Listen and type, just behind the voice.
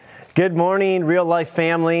Good morning, real life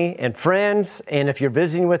family and friends. And if you're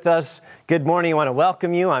visiting with us, good morning. I want to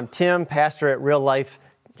welcome you. I'm Tim, pastor at Real Life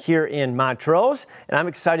here in Montrose. And I'm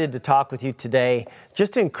excited to talk with you today,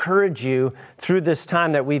 just to encourage you through this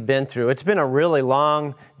time that we've been through. It's been a really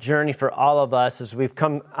long journey for all of us as we've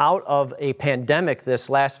come out of a pandemic this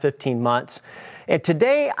last 15 months. And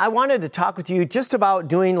today I wanted to talk with you just about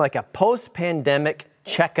doing like a post-pandemic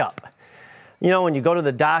checkup. You know, when you go to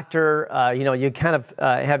the doctor, you kind of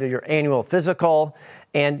have your annual physical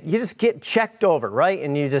and you just get checked over, right?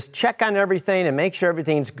 And you just check on everything and make sure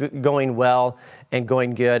everything's going well and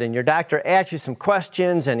going good. And your doctor asks you some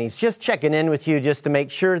questions and he's just checking in with you just to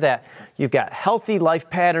make sure that you've got healthy life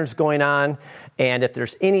patterns going on. And if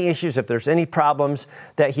there's any issues, if there's any problems,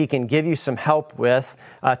 that he can give you some help with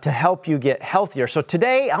to help you get healthier. So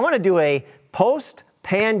today I want to do a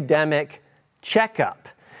post-pandemic checkup.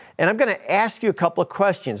 And I'm going to ask you a couple of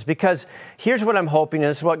questions because here's what I'm hoping,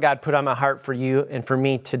 and this is what God put on my heart for you and for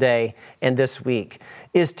me today and this week,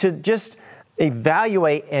 is to just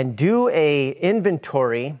evaluate and do a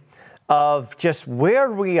inventory of just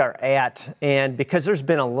where we are at. And because there's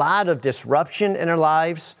been a lot of disruption in our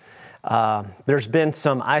lives, there's been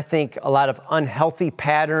I think, a lot of unhealthy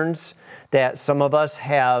patterns that some of us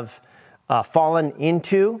have fallen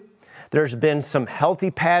into. There's been some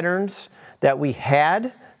healthy patterns that we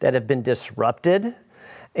had that have been disrupted.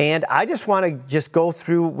 And I just want to just go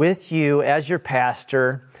through with you as your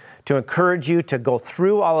pastor to encourage you to go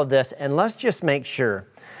through all of this. And let's just make sure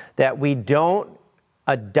that we don't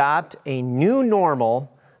adopt a new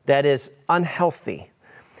normal that is unhealthy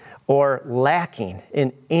or lacking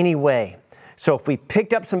in any way. So if we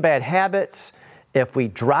picked up some bad habits, if we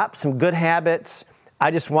dropped some good habits, I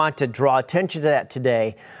just want to draw attention to that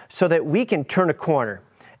today so that we can turn a corner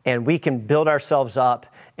and we can build ourselves up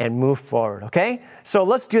and move forward, okay? So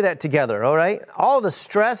let's do that together, all right? All the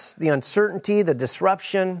stress, the uncertainty, the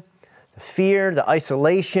disruption, the fear, the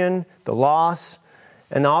isolation, the loss,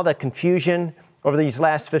 and all the confusion over these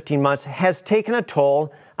last 15 months has taken a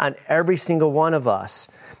toll on every single one of us.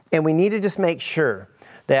 And we need to just make sure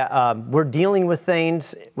that we're dealing with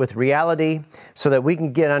things with reality so that we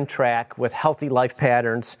can get on track with healthy life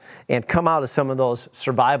patterns and come out of some of those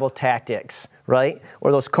survival tactics, right?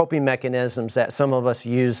 Or those coping mechanisms that some of us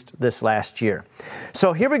used this last year.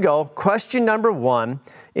 So here we go. Question number one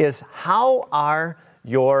is, how are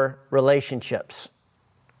your relationships?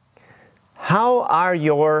 How are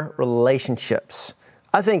your relationships?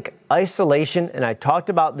 I think isolation, and I talked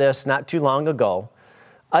about this not too long ago,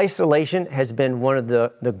 isolation has been one of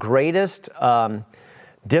the greatest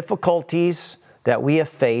difficulties that we have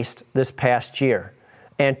faced this past year.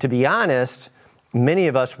 And to be honest, many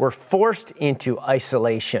of us were forced into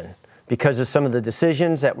isolation because of some of the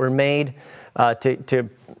decisions that were made to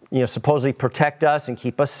supposedly protect us and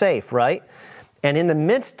keep us safe, right? And in the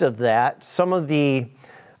midst of that, some of the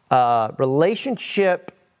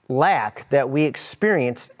relationship lack that we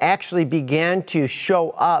experienced actually began to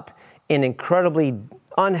show up in incredibly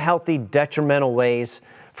unhealthy, detrimental ways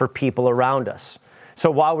for people around us.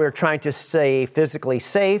 So while we were trying to stay physically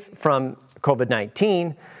safe from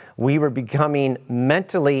COVID-19, we were becoming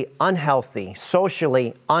mentally unhealthy,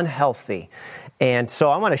 socially unhealthy. And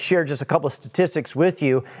so I want to share just a couple of statistics with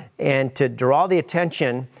you and to draw the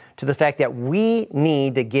attention to the fact that we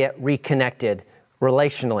need to get reconnected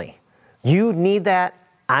relationally. You need that.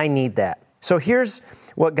 I need that. So here's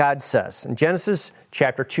what God says. In Genesis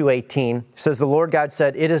chapter 2:18, says, "The Lord God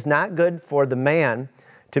said, 'It is not good for the man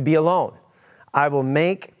to be alone. I will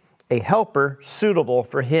make a helper suitable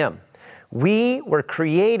for him.'" We were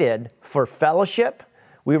created for fellowship.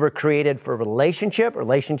 We were created for relationship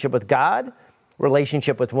with God,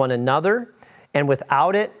 relationship with one another. And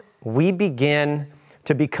without it, we begin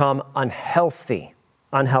to become unhealthy.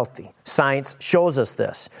 Science shows us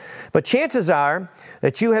this. But chances are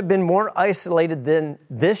that you have been more isolated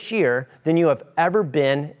this year than you have ever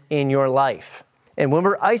been in your life. And when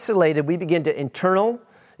we're isolated, we begin to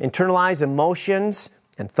internalize emotions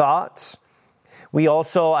and thoughts. We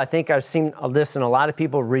also, I think I've seen this in a lot of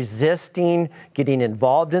people, resisting getting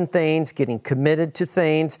involved in things, getting committed to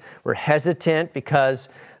things. We're hesitant because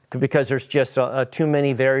there's just too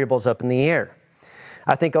many variables up in the air.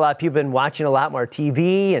 I think a lot of people have been watching a lot more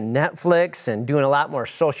TV and Netflix and doing a lot more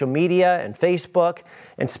social media and Facebook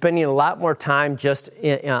and spending a lot more time just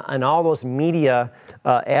in all those media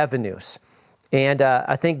avenues. And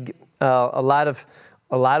I think a lot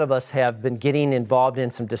of us have been getting involved in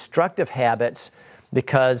some destructive habits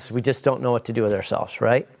because we just don't know what to do with ourselves,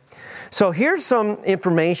 right? So here's some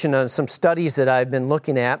information on some studies that I've been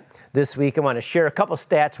looking at this week. I want to share a couple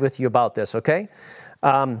stats with you about this, okay?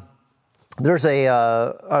 There's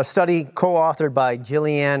a study co-authored by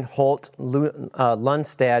Jillian Holt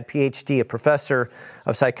Lundstad, PhD, a professor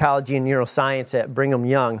of psychology and neuroscience at Brigham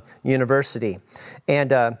Young University.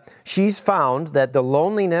 And she's found that the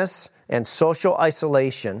loneliness and social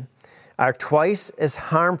isolation are twice as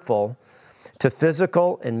harmful to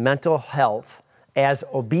physical and mental health as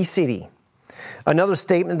obesity. Another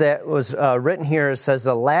statement that was written here says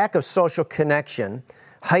the lack of social connection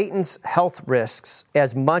heightens health risks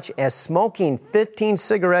as much as smoking 15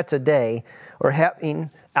 cigarettes a day or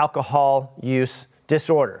having alcohol use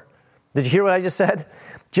disorder. Did you hear what I just said?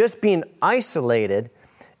 Just being isolated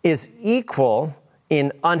is equal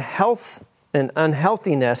in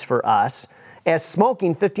unhealthiness for us as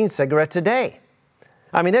smoking 15 cigarettes a day.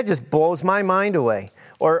 I mean, that just blows my mind away.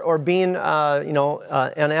 Or being,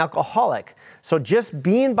 an alcoholic. So just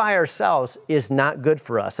being by ourselves is not good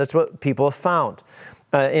for us. That's what people have found.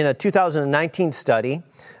 In a 2019 study,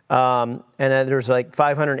 and there's like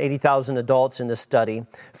 580,000 adults in this study,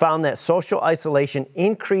 found that social isolation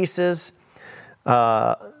increases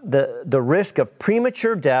the risk of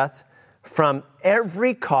premature death from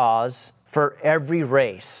every cause for every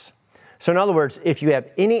race. So in other words, if you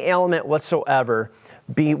have any ailment whatsoever,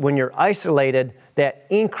 when you're isolated, that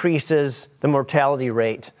increases the mortality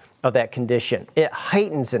rate of that condition. It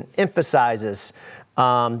heightens and emphasizes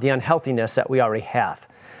the unhealthiness that we already have.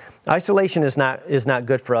 Isolation is not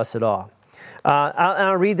good for us at all.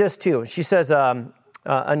 I'll read this too. She says,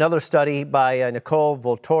 another study by Nicole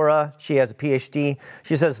Voltora, she has a PhD.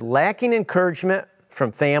 She says, lacking encouragement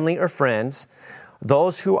from family or friends,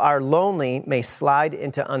 those who are lonely may slide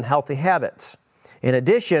into unhealthy habits. In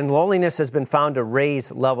addition, loneliness has been found to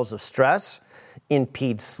raise levels of stress,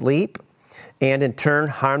 impede sleep, and in turn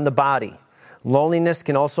harm the body. Loneliness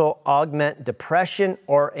can also augment depression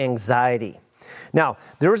or anxiety. Now,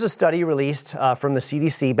 there was a study released from the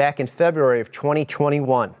CDC back in February of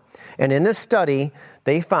 2021. And in this study,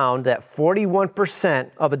 they found that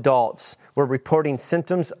 41% of adults were reporting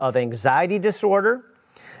symptoms of anxiety disorder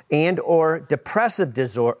and or depressive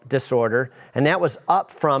disorder, and that was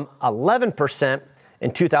up from 11%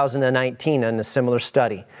 in 2019 in a similar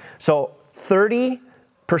study. So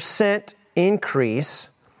 30%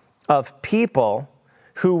 increase of people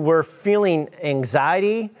who were feeling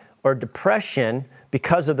anxiety or depression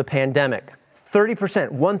because of the pandemic.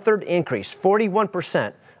 30%, one-third increase,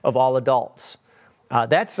 41% of all adults.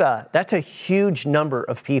 That's a huge number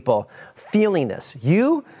of people feeling this.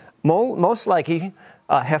 You most likely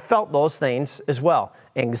have felt those things as well.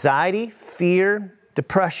 Anxiety, fear,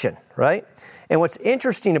 depression, right? And what's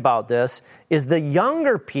interesting about this is the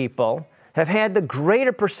younger people have had the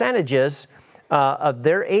greater percentages of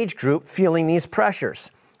their age group feeling these pressures.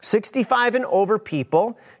 65 and over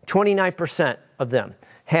people, 29% of them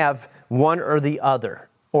have one or the other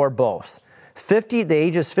or both. The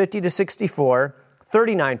ages 50 to 64,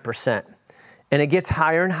 39%. And it gets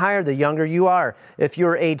higher and higher the younger you are. If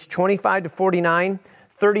you're age 25 to 49,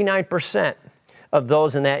 39% of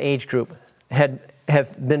those in that age group have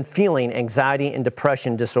been feeling anxiety and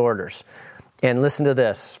depression disorders. And listen to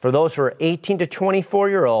this. For those who are 18 to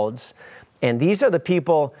 24-year-olds, and these are the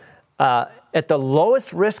people at the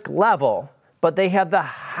lowest risk level, but they have the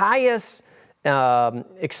highest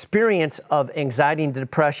experience of anxiety and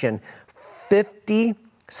depression, 56%.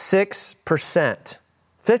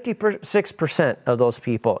 56% of those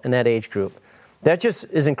people in that age group. That just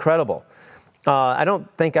is incredible. I don't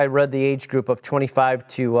think I read the age group of 25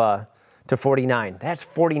 to 49. That's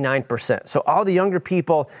 49%. So all the younger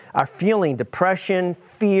people are feeling depression,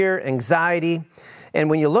 fear, anxiety. And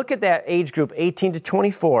when you look at that age group, 18 to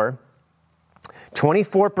 24,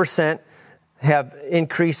 24% have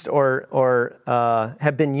increased or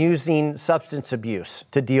have been using substance abuse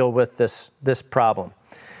to deal with this problem.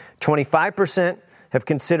 25% have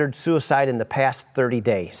considered suicide in the past 30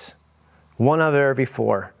 days. One out of every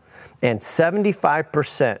four. And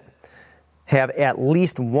 75% have at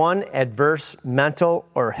least one adverse mental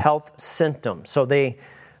or health symptom. So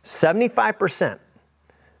 75%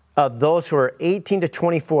 of those who are 18 to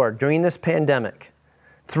 24 during this pandemic,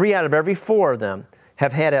 3 out of every 4 of them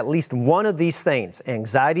have had at least one of these things: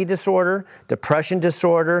 anxiety disorder, depression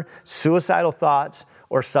disorder, suicidal thoughts,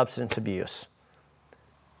 or substance abuse.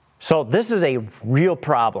 So this is a real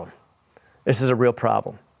problem. This is a real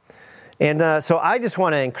problem. And so I just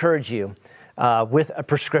want to encourage you with a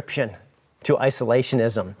prescription to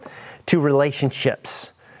isolationism, to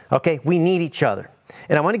relationships. Okay, we need each other.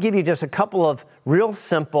 And I want to give you just a couple of real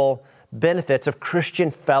simple benefits of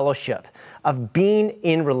Christian fellowship, of being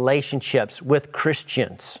in relationships with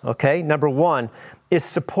Christians. Okay, number one is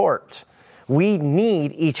support. We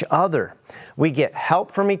need each other. We get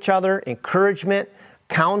help from each other, encouragement,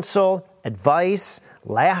 counsel, advice,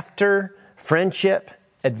 laughter, friendship,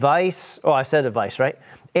 advice. Oh, I said advice, right?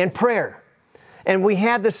 And prayer. And we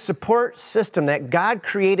have this support system that God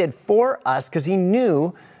created for us because He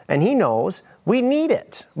knew and He knows we need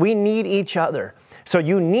it. We need each other. So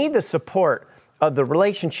you need the support of the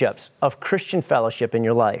relationships of Christian fellowship in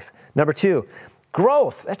your life. Number 2,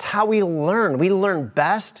 growth. That's how we learn. We learn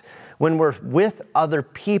best when we're with other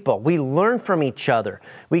people. We learn from each other.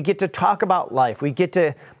 We get to talk about life. We get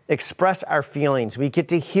to express our feelings. We get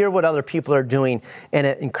to hear what other people are doing, and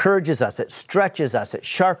it encourages us, it stretches us, it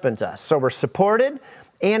sharpens us. So we're supported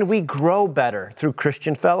and we grow better through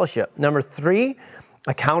Christian fellowship. Number 3,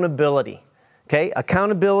 accountability. Okay,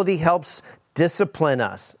 accountability helps discipline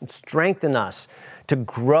us and strengthen us to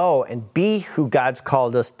grow and be who God's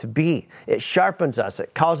called us to be. It sharpens us.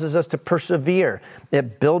 It causes us to persevere.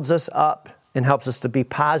 It builds us up and helps us to be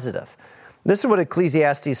positive. This is what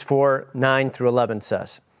Ecclesiastes 4:9-11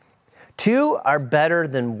 says. 2 are better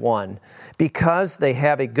than 1 because they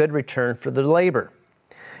have a good return for their labor.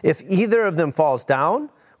 If either of them falls down,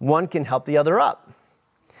 one can help the other up.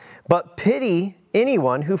 But pity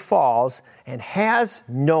anyone who falls and has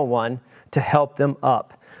no one to help them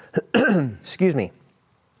up. Excuse me.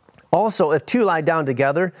 Also, if 2 lie down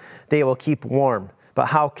together, they will keep warm. But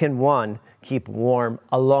how can one keep warm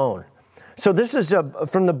alone? So this is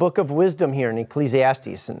from the book of wisdom here in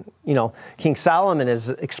Ecclesiastes. And, King Solomon is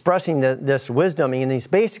expressing this wisdom, and he's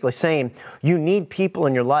basically saying, you need people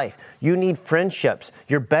in your life. You need friendships.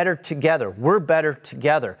 You're better together. We're better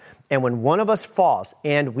together. And when one of us falls,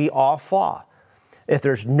 and we all fall, if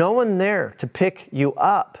there's no one there to pick you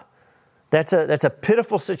up, that's a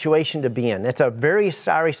pitiful situation to be in. It's a very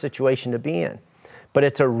sorry situation to be in. But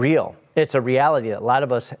it's a reality that a lot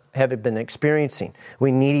of us have been experiencing.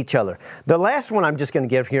 We need each other. The last one I'm just going to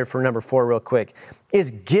give here for number 4 real quick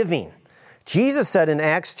is giving. Jesus said in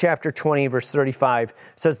Acts chapter 20, verse 35,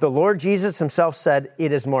 says, the Lord Jesus Himself said,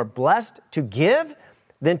 it is more blessed to give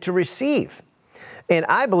than to receive. And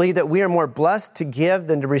I believe that we are more blessed to give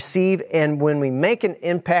than to receive. And when we make an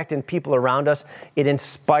impact in people around us, it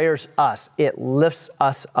inspires us. It lifts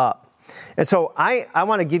us up. And so I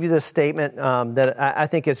want to give you this statement that I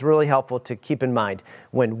think is really helpful to keep in mind.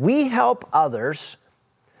 When we help others,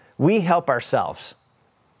 we help ourselves.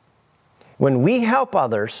 When we help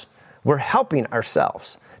others, we're helping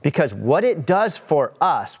ourselves. Because what it does for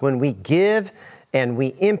us when we give and we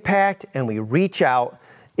impact and we reach out,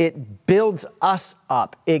 it builds us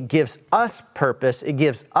up. It gives us purpose. It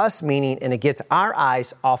gives us meaning, and it gets our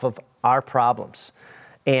eyes off of our problems.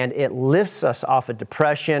 And it lifts us off of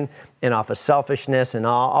depression and off of selfishness and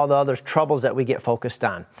all the other troubles that we get focused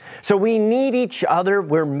on. So we need each other.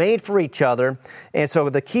 We're made for each other. And so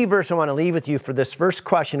the key verse I want to leave with you for this first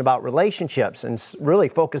question about relationships and really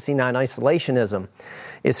focusing on isolationism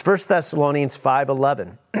is 1 Thessalonians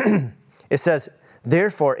 5:11. It says,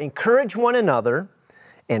 therefore, encourage one another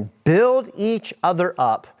and build each other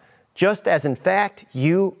up, just as in fact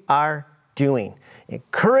you are doing.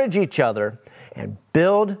 Encourage each other and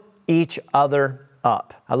build each other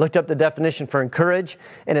up. I looked up the definition for encourage,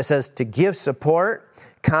 and it says to give support,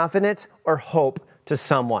 confidence, or hope to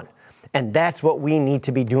someone. And that's what we need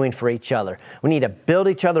to be doing for each other. We need to build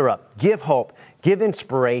each other up, give hope, give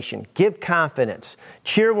inspiration, give confidence,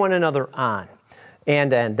 cheer one another on.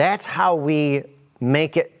 And that's how we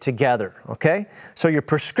make it together, okay? So your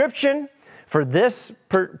prescription for this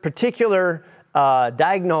particular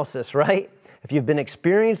diagnosis, right? If you've been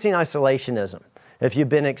experiencing isolationism, if you've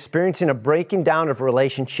been experiencing a breaking down of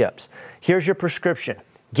relationships, here's your prescription.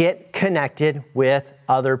 Get connected with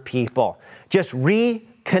other people. Just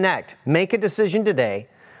reconnect. Make a decision today.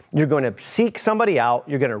 You're going to seek somebody out.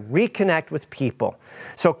 You're going to reconnect with people.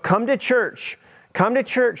 So come to church. Come to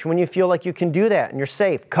church when you feel like you can do that and you're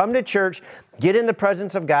safe. Come to church. Get in the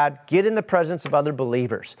presence of God. Get in the presence of other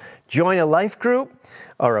believers. Join a life group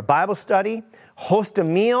or a Bible study. Host a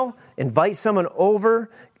meal. Invite someone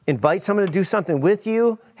over. Invite someone to do something with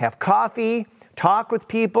you. Have coffee. Talk with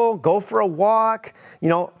people. Go for a walk.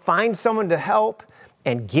 Find someone to help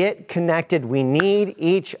and get connected. We need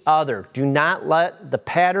each other. Do not let the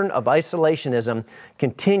pattern of isolationism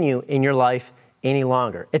continue in your life any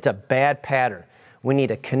longer. It's a bad pattern. We need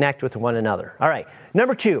to connect with one another. All right.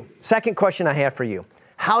 Number 2, second question I have for you.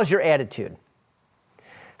 How's your attitude?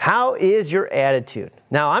 How is your attitude?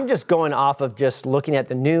 Now, I'm just going off of just looking at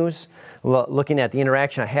the news, looking at the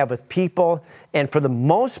interaction I have with people. And for the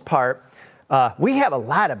most part, we have a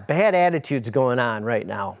lot of bad attitudes going on right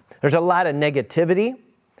now. There's a lot of negativity.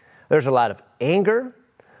 There's a lot of anger.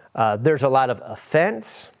 There's a lot of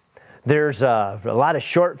offense. There's a lot of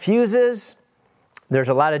short fuses. There's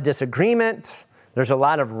a lot of disagreement. There's a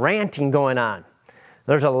lot of ranting going on.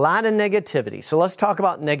 There's a lot of negativity. So let's talk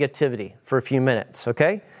about negativity for a few minutes,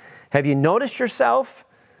 okay? Have you noticed yourself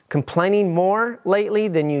complaining more lately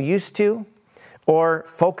than you used to? Or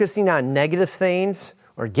focusing on negative things?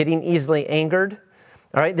 Or getting easily angered?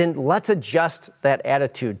 All right, then let's adjust that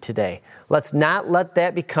attitude today. Let's not let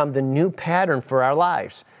that become the new pattern for our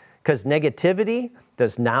lives, because negativity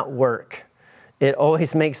does not work. It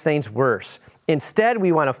always makes things worse. Instead,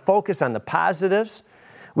 we want to focus on the positives.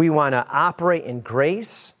 We want to operate in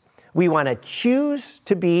grace. We want to choose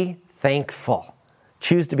to be thankful.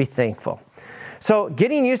 Choose to be thankful. So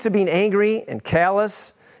getting used to being angry and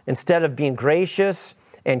callous instead of being gracious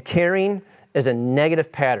and caring is a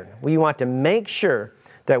negative pattern. We want to make sure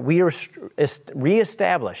that we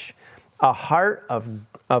reestablish a heart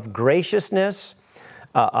of graciousness,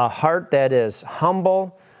 a heart that is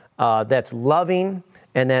humble, that's loving,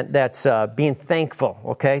 and that's being thankful,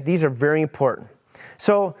 okay? These are very important.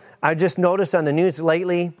 So I just noticed on the news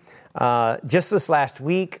lately, just this last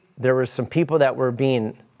week, there were some people that were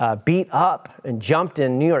being beat up and jumped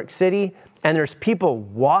in New York City, and there's people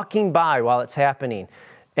walking by while it's happening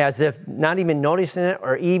as if not even noticing it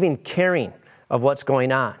or even caring of what's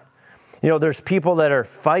going on. You know, there's people that are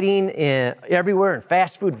fighting everywhere in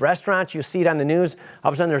fast food restaurants. You see it on the news. All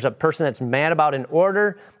of a sudden, there's a person that's mad about an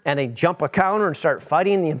order, and they jump a counter and start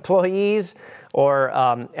fighting the employees. Or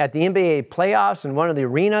at the NBA playoffs in one of the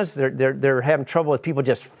arenas, they're having trouble with people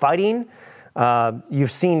just fighting.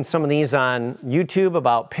 You've seen some of these on YouTube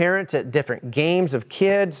about parents at different games of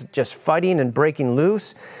kids just fighting and breaking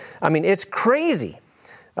loose. I mean, it's crazy.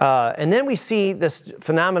 And then we see this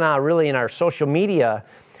phenomena really in our social media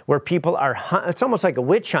where people are, it's almost like a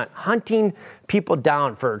witch hunt, hunting people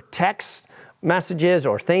down for text messages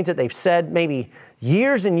or things that they've said maybe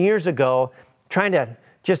years and years ago, trying to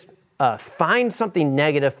just find something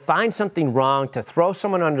negative, find something wrong, to throw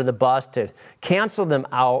someone under the bus, to cancel them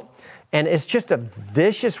out. And it's just a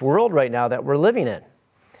vicious world right now that we're living in.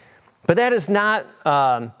 But that is not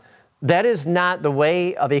the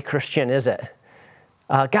way of a Christian, is it?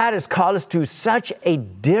 God has called us to such a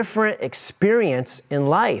different experience in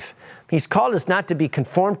life. He's called us not to be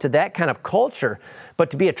conformed to that kind of culture,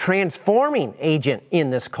 but to be a transforming agent in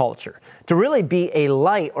this culture, to really be a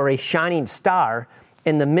light or a shining star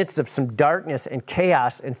in the midst of some darkness and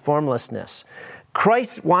chaos and formlessness.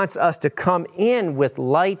 Christ wants us to come in with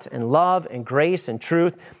light and love and grace and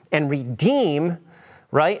truth and redeem,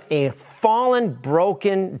 right, a fallen,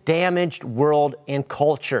 broken, damaged world and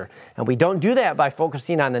culture. And we don't do that by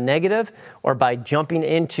focusing on the negative or by jumping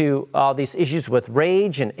into all these issues with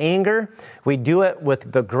rage and anger. We do it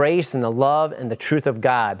with the grace and the love and the truth of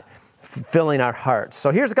God filling our hearts.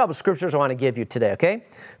 So here's a couple of scriptures I want to give you today, okay?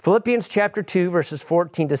 Philippians chapter 2, verses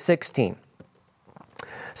 14 to 16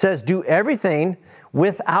 says, "Do everything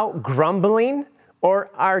without grumbling or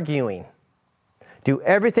arguing." Do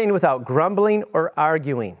everything without grumbling or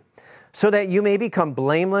arguing, so that you may become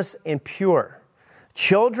blameless and pure,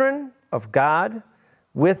 children of God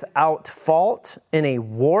without fault in a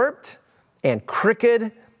warped and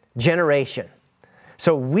crooked generation.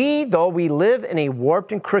 So though we live in a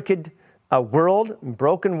warped and crooked world,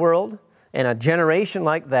 broken world, and a generation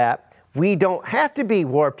like that, we don't have to be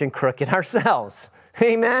warped and crooked ourselves.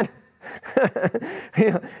 Amen?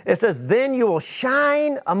 It says, "Then you will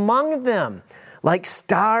shine among them like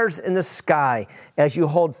stars in the sky, as you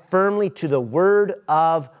hold firmly to the word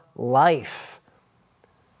of life."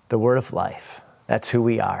 The word of life. That's who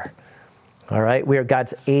we are. All right? We are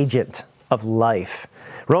God's agent of life.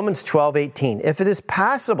 Romans 12:18. "If it is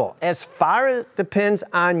possible, as far as it depends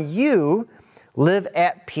on you, live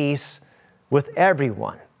at peace with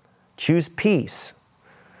everyone." Choose peace.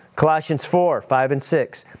 Colossians 4:5 and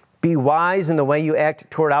 6. "Be wise in the way you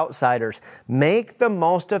act toward outsiders. Make the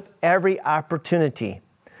most of every opportunity.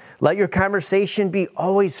 Let your conversation be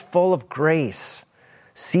always full of grace,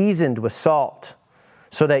 seasoned with salt,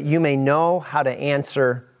 so that you may know how to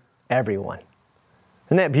answer everyone."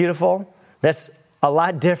 Isn't that beautiful? That's a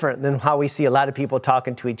lot different than how we see a lot of people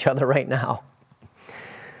talking to each other right now.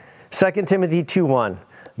 2 Timothy 2:1.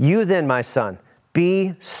 "You then, my son,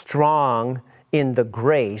 be strong in the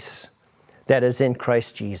grace that is in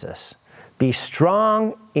Christ Jesus." Be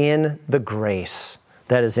strong in the grace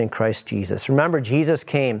that is in Christ Jesus. Remember, Jesus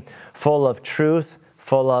came full of truth,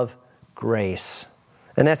 full of grace.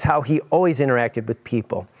 And that's how he always interacted with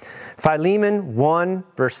people. Philemon 1,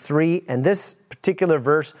 verse 3, and this particular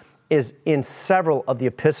verse is in several of the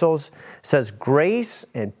epistles, says, "Grace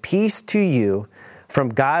and peace to you from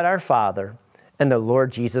God our Father and the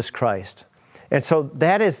Lord Jesus Christ." And so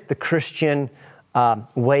that is the Christian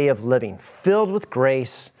way of living, filled with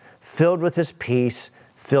grace, filled with His peace,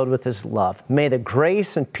 filled with His love. May the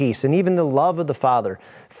grace and peace and even the love of the Father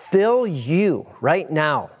fill you right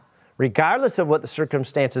now, regardless of what the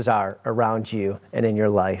circumstances are around you and in your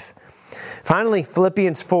life. Finally,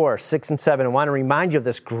 Philippians 4, 6 and 7. I want to remind you of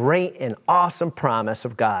this great and awesome promise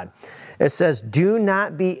of God. It says, do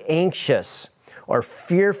not be anxious or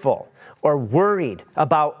fearful or worried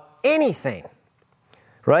about anything,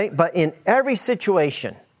 right? But in every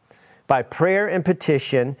situation, by prayer and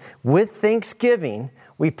petition, with thanksgiving,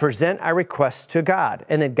 we present our requests to God.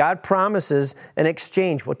 And then God promises an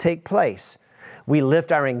exchange will take place. We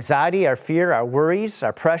lift our anxiety, our fear, our worries,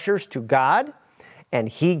 our pressures to God, and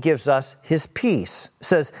He gives us His peace. It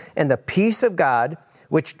says, and the peace of God,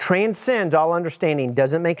 which transcends all understanding,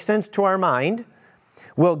 doesn't make sense to our mind,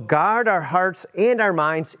 will guard our hearts and our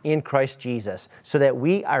minds in Christ Jesus, so that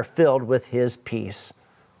we are filled with His peace.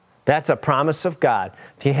 That's a promise of God.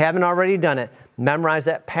 If you haven't already done it, memorize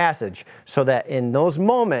that passage so that in those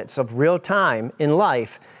moments of real time in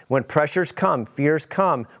life, when pressures come, fears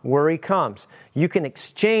come, worry comes, you can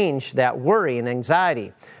exchange that worry and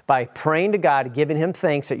anxiety by praying to God, giving Him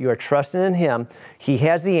thanks that you are trusting in Him. He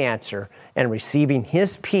has the answer, and receiving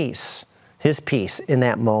His peace in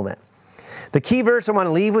that moment. The key verse I want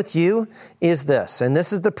to leave with you is this, and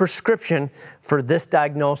this is the prescription for this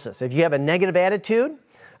diagnosis. If you have a negative attitude,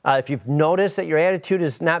 if you've noticed that your attitude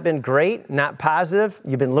has not been great, not positive,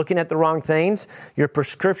 you've been looking at the wrong things, your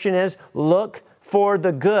prescription is look for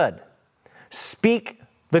the good. Speak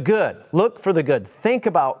the good. Look for the good. Think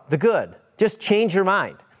about the good. Just change your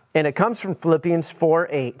mind. And it comes from Philippians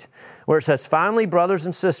 4:8, where it says, finally, brothers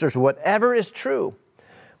and sisters, whatever is true,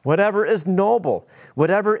 whatever is noble,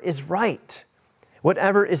 whatever is right,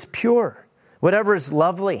 whatever is pure, whatever is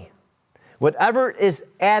lovely, whatever is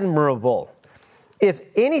admirable,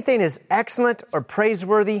 if anything is excellent or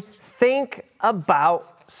praiseworthy, think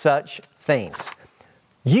about such things.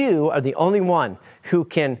 You are the only one who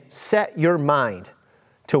can set your mind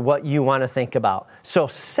to what you want to think about. So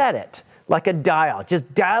set it like a dial.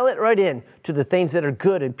 Just dial it right in to the things that are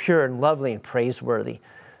good and pure and lovely and praiseworthy.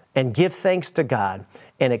 And give thanks to God.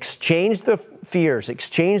 And exchange the fears,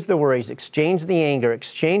 exchange the worries, exchange the anger,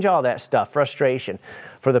 exchange all that stuff, frustration,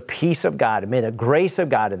 for the peace of God. And may the grace of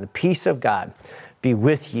God and the peace of God be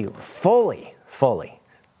with you fully,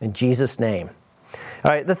 in Jesus' name.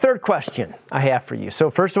 All right, the third question I have for you.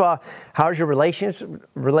 So first of all, how's your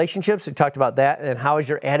relationships? We talked about that. And how is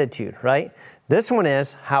your attitude, right? This one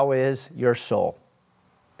is, how is your soul?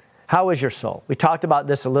 How is your soul? We talked about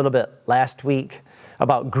this a little bit last week,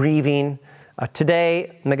 about grieving. Today,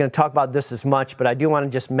 I'm not going to talk about this as much, but I do want to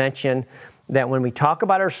just mention that when we talk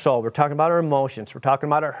about our soul, we're talking about our emotions, we're talking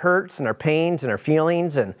about our hurts and our pains and our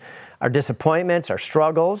feelings and our disappointments, our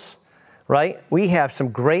struggles, right? We have some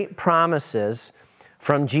great promises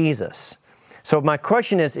from Jesus. So my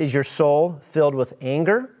question is your soul filled with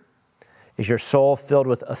anger? Is your soul filled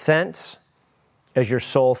with offense? Is your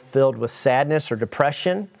soul filled with sadness or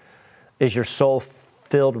depression? Is your soul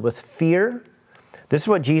filled with fear? This is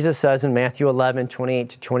what Jesus says in Matthew 11, 28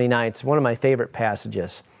 to 29. It's one of my favorite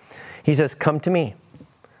passages. He says, come to me,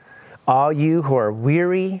 all you who are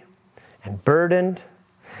weary and burdened,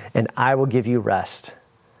 and I will give you rest.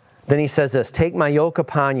 Then he says this, take my yoke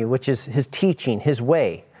upon you, which is His teaching, His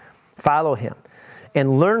way. Follow Him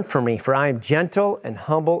and learn from me, for I am gentle and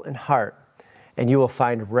humble in heart, and you will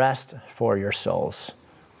find rest for your souls.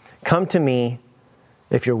 Come to me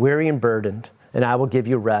if you're weary and burdened, and I will give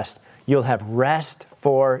you rest. You'll have rest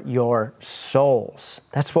for your souls.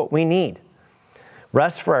 That's what we need.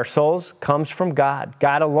 Rest for our souls comes from God.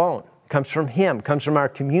 God alone. Comes from Him. Comes from our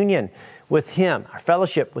communion with Him. Our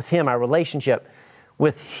fellowship with Him. Our relationship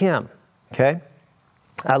with Him. Okay?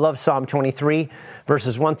 I love Psalm 23,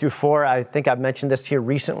 verses 1 through 4. I think I've mentioned this here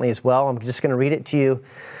recently as well. I'm just going to read it to you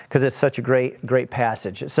because it's such a great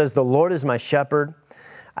passage. It says, the Lord is my shepherd.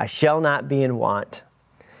 I shall not be in want.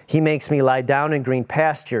 He makes me lie down in green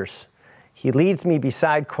pastures. He leads me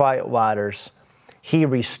beside quiet waters. He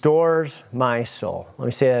restores my soul. Let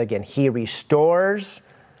me say that again. He restores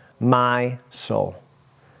my soul.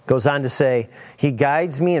 Goes on to say, He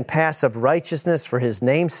guides me in paths of righteousness for His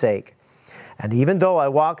name's sake. And even though I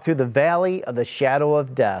walk through the valley of the shadow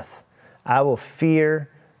of death, I will fear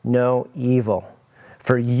no evil.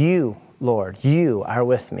 For you, Lord, you are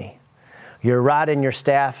with me. Your rod and your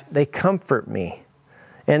staff, they comfort me.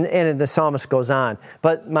 And the psalmist goes on.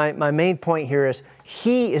 But my main point here is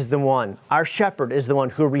He is the one, our shepherd is the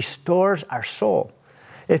one who restores our soul.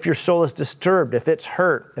 If your soul is disturbed, if it's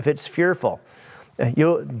hurt, if it's fearful,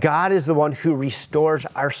 God is the one who restores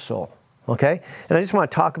our soul. Okay? And I just want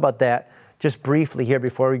to talk about that just briefly here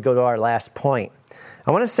before we go to our last point.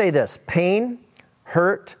 I want to say this: pain,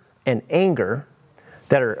 hurt, and anger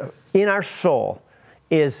that are in our soul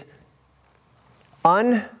is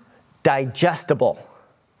undigestible.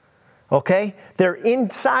 Okay? They're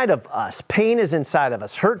inside of us. Pain is inside of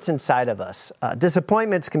us. Hurt's inside of us.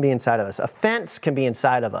 Disappointments can be inside of us. Offense can be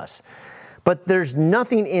inside of us. But there's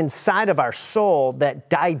nothing inside of our soul that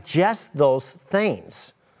digests those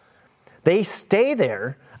things. They stay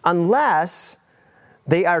there unless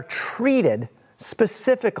they are treated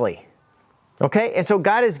specifically. Okay? And so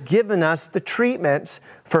God has given us the treatments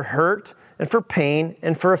for hurt and for pain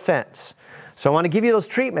and for offense. So I want to give you those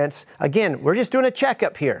treatments. Again, we're just doing a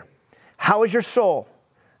checkup here. How is your soul?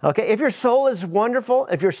 Okay, if your soul is wonderful,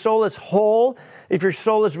 if your soul is whole, if your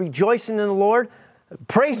soul is rejoicing in the Lord,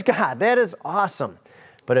 praise God, that is awesome.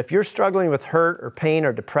 But if you're struggling with hurt or pain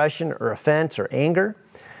or depression or offense or anger,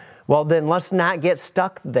 well, then let's not get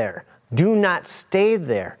stuck there. Do not stay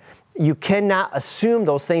there. You cannot assume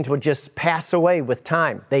those things will just pass away with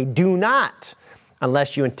time. They do not,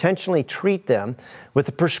 unless you intentionally treat them with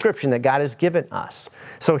the prescription that God has given us.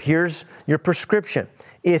 So here's your prescription.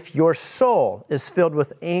 If your soul is filled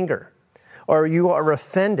with anger, or you are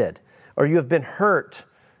offended, or you have been hurt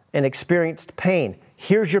and experienced pain,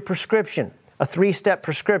 here's your prescription, a 3-step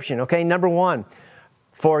prescription, okay? Number 1,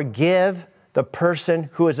 forgive the person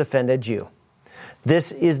who has offended you.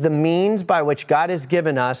 This is the means by which God has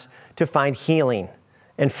given us to find healing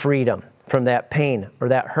and freedom from that pain or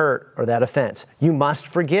that hurt or that offense. You must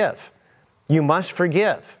forgive. You must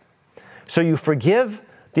forgive. So you forgive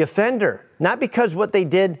the offender, not because what they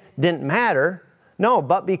did didn't matter, no,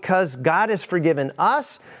 but because God has forgiven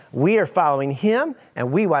us, we are following Him,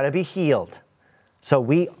 and we want to be healed. So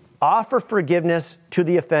we offer forgiveness to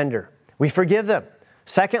the offender. We forgive them.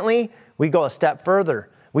 Secondly, we go a step further.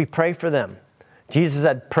 We pray for them. Jesus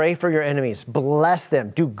said, pray for your enemies, bless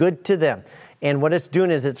them, do good to them. And what it's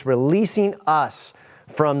doing is it's releasing us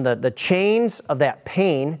from the chains of that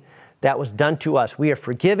pain that was done to us. We are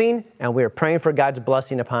forgiving, and we are praying for God's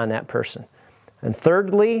blessing upon that person. And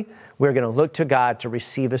thirdly, we're going to look to God to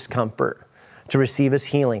receive His comfort, to receive His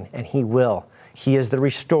healing, and He will. He is the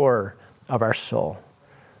restorer of our soul.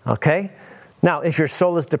 Okay? Now, if your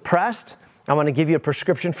soul is depressed, I want to give you a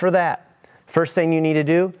prescription for that. First thing you need to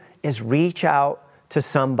do is reach out to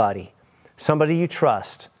somebody you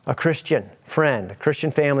trust, a Christian friend, a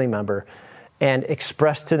Christian family member, and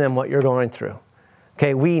express to them what you're going through.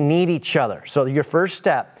 Okay, we need each other. So your first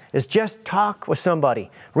step is just talk with somebody,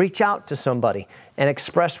 reach out to somebody, and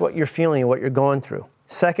express what you're feeling and what you're going through.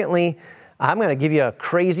 Secondly, I'm going to give you a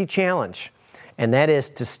crazy challenge, and that is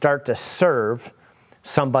to start to serve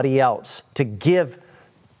somebody else, to give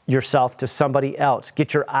yourself to somebody else.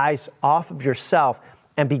 Get your eyes off of yourself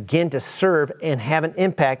and begin to serve and have an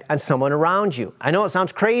impact on someone around you. I know it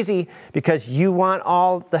sounds crazy because you want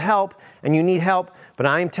all the help and you need help, but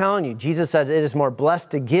I'm telling you, Jesus said it is more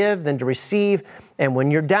blessed to give than to receive. And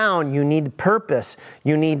when you're down, you need purpose,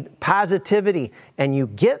 you need positivity, and you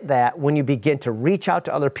get that when you begin to reach out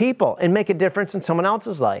to other people and make a difference in someone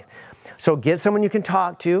else's life. So get someone you can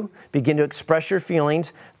talk to, begin to express your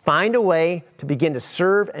feelings, find a way to begin to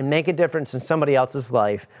serve and make a difference in somebody else's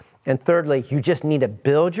life. And thirdly, you just need to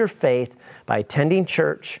build your faith by attending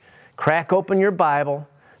church, crack open your Bible,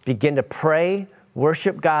 begin to pray,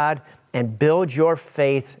 worship God, and build your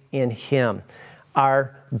faith in Him.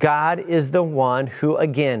 Our God is the one who,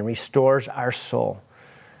 again, restores our soul.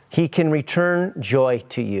 He can return joy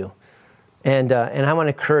to you. And I want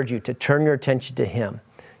to encourage you to turn your attention to Him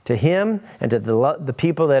and to the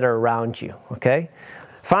people that are around you, okay?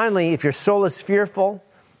 Finally, if your soul is fearful,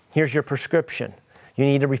 here's your prescription. You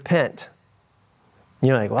need to repent.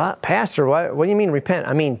 You're like, what? Pastor, what do you mean repent?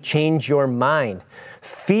 I mean, change your mind.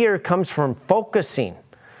 Fear comes from focusing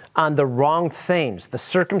on the wrong things, the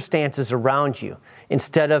circumstances around you,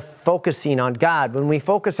 instead of focusing on God. When we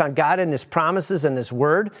focus on God and His promises and His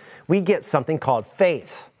Word, we get something called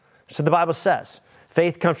faith. So the Bible says,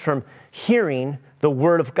 faith comes from hearing the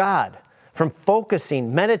Word of God, from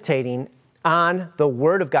focusing, meditating on the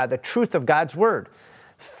Word of God, the truth of God's Word.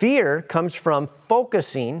 Fear comes from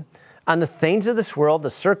focusing on the things of this world, the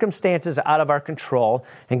circumstances out of our control,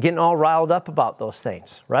 and getting all riled up about those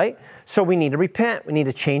things, right? So we need to repent. We need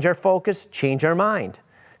to change our focus, change our mind.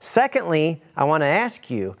 Secondly, I want to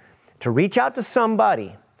ask you to reach out to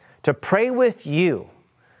somebody, to pray with you,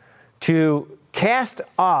 to cast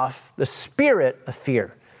off the spirit of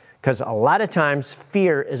fear. Because a lot of times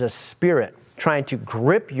fear is a spirit trying to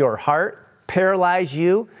grip your heart, paralyze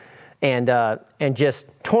you, and just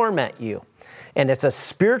torment you. And it's a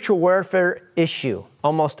spiritual warfare issue,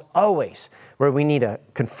 almost always, where we need to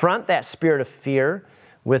confront that spirit of fear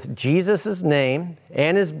with Jesus' name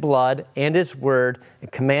and His blood and His word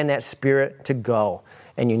and command that spirit to go.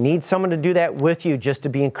 And you need someone to do that with you just to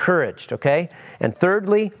be encouraged, okay? And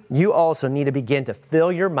thirdly, you also need to begin to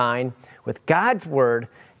fill your mind with God's word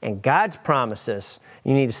and God's promises.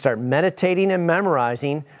 You need to start meditating and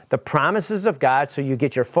memorizing the promises of God so you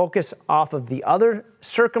get your focus off of the other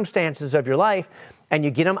circumstances of your life and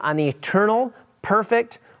you get them on the eternal,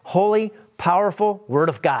 perfect, holy, powerful Word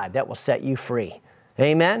of God that will set you free.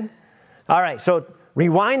 Amen? All right, so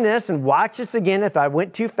rewind this and watch this again if I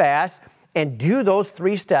went too fast and do those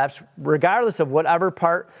 3 steps regardless of whatever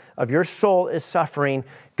part of your soul is suffering.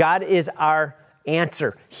 God is our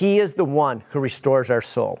answer. He is the one who restores our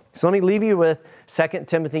soul. So let me leave you with 2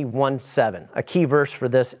 Timothy 1:7, a key verse for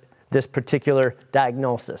this particular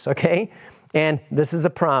diagnosis, okay? And this is a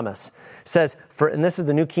promise. It says, and this is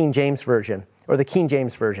the New King James Version, or the King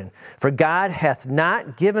James Version, "For God hath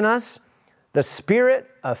not given us the spirit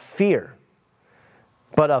of fear,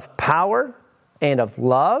 but of power and of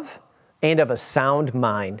love and of a sound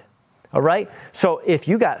mind." All right? So if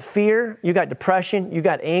you got fear, you got depression, you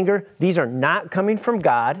got anger, these are not coming from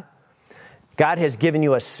God. God has given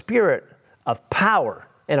you a spirit of power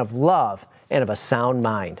and of love and of a sound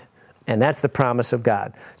mind. And that's the promise of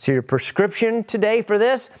God. So your prescription today for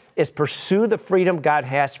this is pursue the freedom God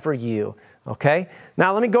has for you. Okay?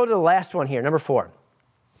 Now let me go to the last one here, number 4.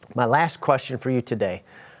 My last question for you today.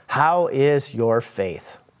 How is your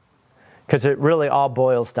faith? Because it really all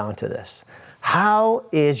boils down to this. How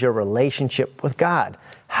is your relationship with God?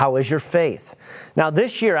 How is your faith? Now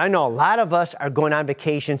this year, I know a lot of us are going on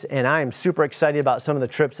vacations, and I am super excited about some of the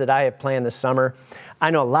trips that I have planned this summer.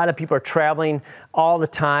 I know a lot of people are traveling all the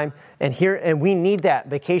time, and we need that.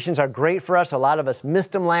 Vacations are great for us. A lot of us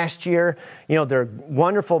missed them last year. You know, they're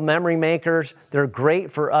wonderful memory makers. They're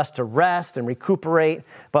great for us to rest and recuperate.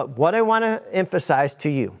 But what I want to emphasize to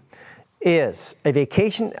you is a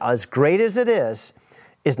vacation, as great as it is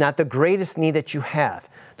not the greatest need that you have.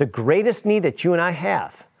 The greatest need that you and I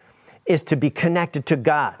have is to be connected to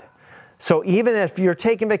God. So even if you're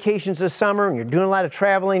taking vacations this summer and you're doing a lot of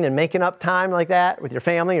traveling and making up time like that with your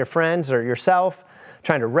family, your friends, or yourself,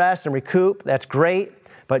 trying to rest and recoup, that's great.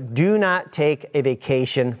 But do not take a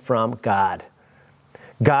vacation from God.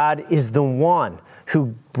 God is the one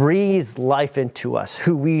who breathes life into us,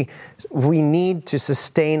 who we need to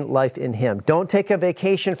sustain life in Him. Don't take a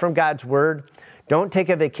vacation from God's Word. Don't take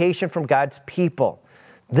a vacation from God's people.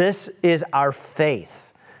 This is our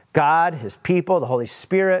faith. God, His people, the Holy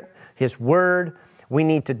Spirit, His Word. We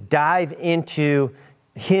need to dive into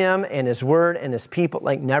Him and His Word and His people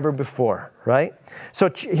like never before, right? So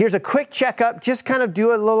here's a quick checkup. Just kind of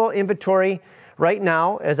do a little inventory right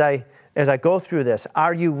now as I go through this.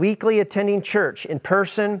 Are you weekly attending church in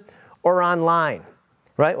person or online?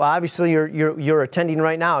 Right? Well, obviously you're attending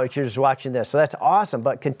right now if you're just watching this. So that's awesome,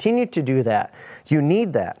 but continue to do that. You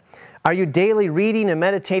need that. Are you daily reading and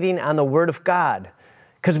meditating on the Word of God?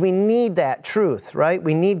 Because we need that truth, right?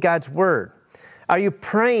 We need God's Word. Are you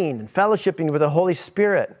praying and fellowshipping with the Holy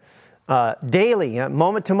Spirit daily,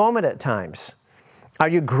 moment to moment at times? Are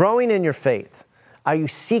you growing in your faith? Are you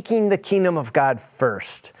seeking the kingdom of God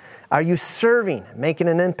first? Are you serving, making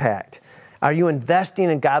an impact? Are you investing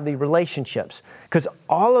in godly relationships? Because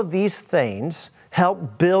all of these things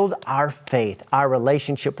help build our faith, our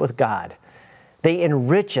relationship with God. They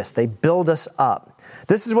enrich us. They build us up.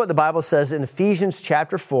 This is what the Bible says in Ephesians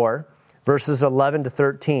chapter 4, verses 11 to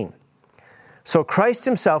 13. So Christ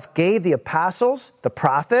Himself gave the apostles, the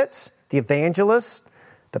prophets, the evangelists,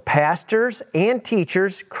 the pastors, and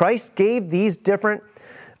teachers. Christ gave these different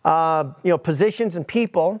positions and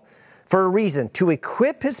people for a reason, to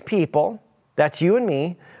equip His people, that's you and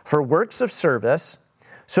me, for works of service,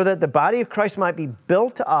 so that the body of Christ might be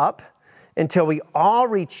built up until we all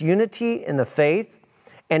reach unity in the faith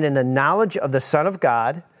and in the knowledge of the Son of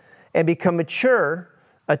God and become mature,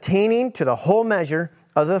 attaining to the whole measure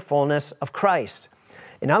of the fullness of Christ.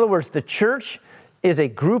 In other words, the church is a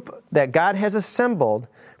group that God has assembled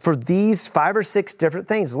for these 5 or 6 different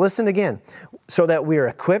things. Listen again. So that we are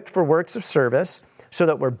equipped for works of service, so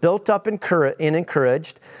that we're built up and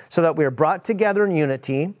encouraged, so that we are brought together in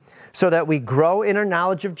unity, so that we grow in our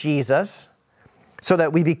knowledge of Jesus, so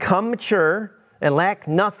that we become mature and lack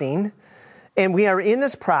nothing. And we are in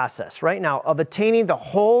this process right now of attaining the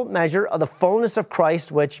whole measure of the fullness of Christ,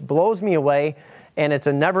 which blows me away. And it's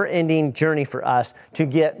a never-ending journey for us to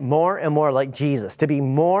get more and more like Jesus, to be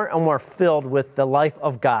more and more filled with the life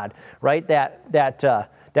of God, right? That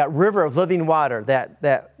that river of living water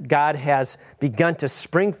that God has begun to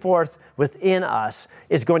spring forth within us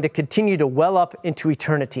is going to continue to well up into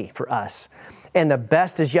eternity for us. And the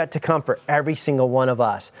best is yet to come for every single one of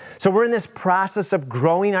us. So we're in this process of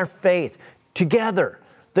growing our faith together,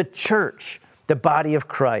 the church, the body of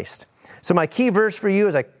Christ. So my key verse for you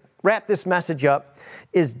as I wrap this message up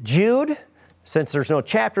is Jude. Since there's no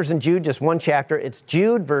chapters in Jude, just one chapter, it's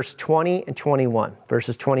Jude verses 20 and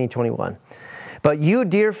 21. But you,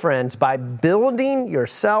 dear friends, by building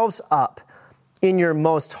yourselves up in your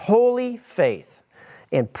most holy faith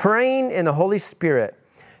and praying in the Holy Spirit,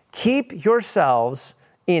 keep yourselves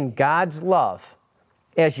in God's love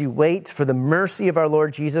as you wait for the mercy of our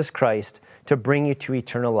Lord Jesus Christ to bring you to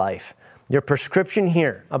eternal life. Your prescription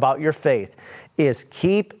here about your faith is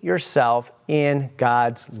keep yourself in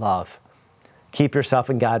God's love. Keep yourself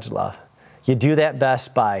in God's love. You do that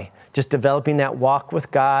best by just developing that walk with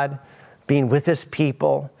God, being with His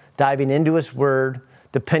people, diving into His Word,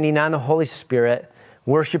 depending on the Holy Spirit,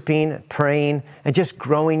 worshiping, praying, and just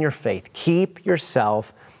growing your faith. Keep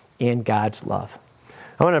yourself in God's love.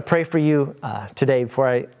 I want to pray for you today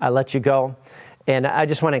before I let you go. And I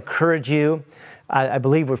just want to encourage you. I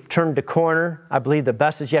believe we've turned the corner. I believe the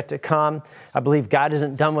best is yet to come. I believe God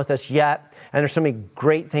isn't done with us yet. And there's so many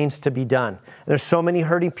great things to be done. There's so many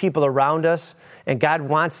hurting people around us. And God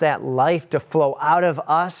wants that life to flow out of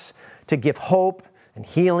us to give hope and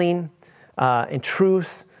healing and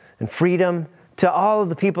truth and freedom to all of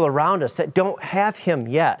the people around us that don't have Him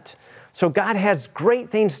yet. So God has great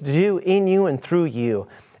things to do in you and through you.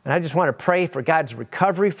 And I just want to pray for God's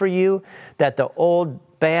recovery for you, that the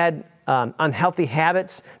old, bad, unhealthy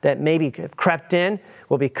habits that maybe have crept in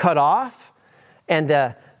will be cut off, and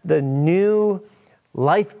the new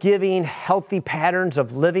life-giving, healthy patterns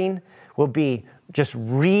of living will be just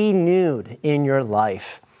renewed in your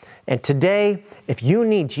life. And today, if you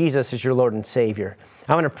need Jesus as your Lord and Savior,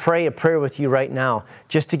 I want to pray a prayer with you right now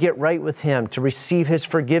just to get right with Him, to receive His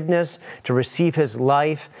forgiveness, to receive His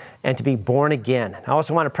life, and to be born again. I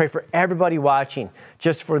also want to pray for everybody watching,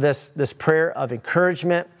 just for this prayer of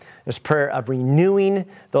encouragement, this prayer of renewing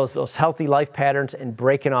those healthy life patterns and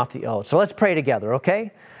breaking off the old. So let's pray together,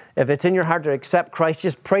 okay? If it's in your heart to accept Christ,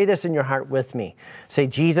 just pray this in your heart with me. Say,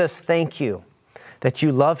 Jesus, thank you that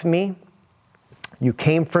you love me, you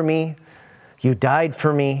came for me, you died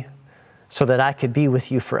for me, so that I could be with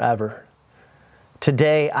you forever.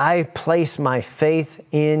 Today, I place my faith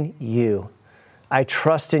in you. I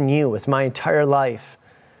trust in you with my entire life.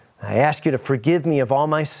 I ask you to forgive me of all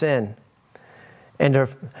my sin and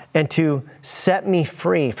to set me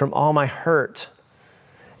free from all my hurt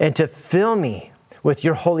and to fill me with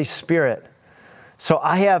your Holy Spirit so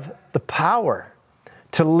I have the power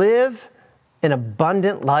to live an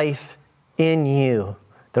abundant life in you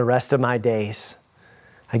the rest of my days.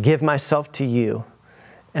 I give myself to you,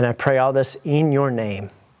 and I pray all this in your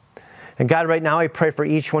name. And God, right now I pray for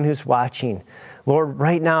each one who's watching. Lord,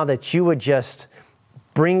 right now that you would just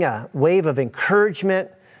bring a wave of encouragement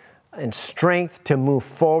and strength to move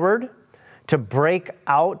forward, to break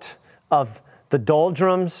out of the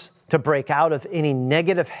doldrums, to break out of any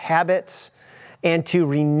negative habits, and to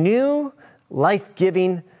renew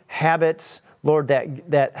life-giving habits, Lord,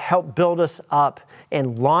 that help build us up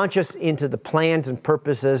and launch us into the plans and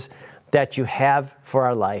purposes that you have for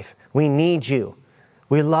our life. We need you.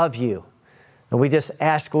 We love you. And we just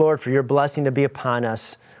ask, Lord, for your blessing to be upon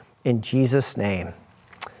us. In Jesus' name,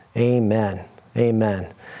 amen.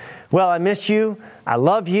 Amen. Well, I miss you. I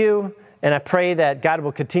love you. And I pray that God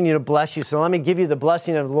will continue to bless you. So let me give you the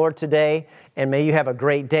blessing of the Lord today. And may you have a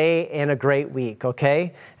great day and a great week,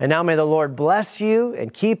 okay? And now may the Lord bless you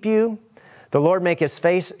and keep you. The Lord make His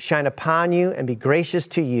face shine upon you and be gracious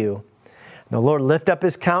to you. And the Lord lift up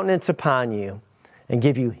His countenance upon you and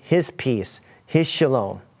give you His peace, His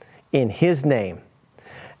shalom. In His name,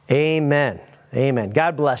 amen. Amen.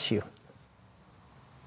 God bless you.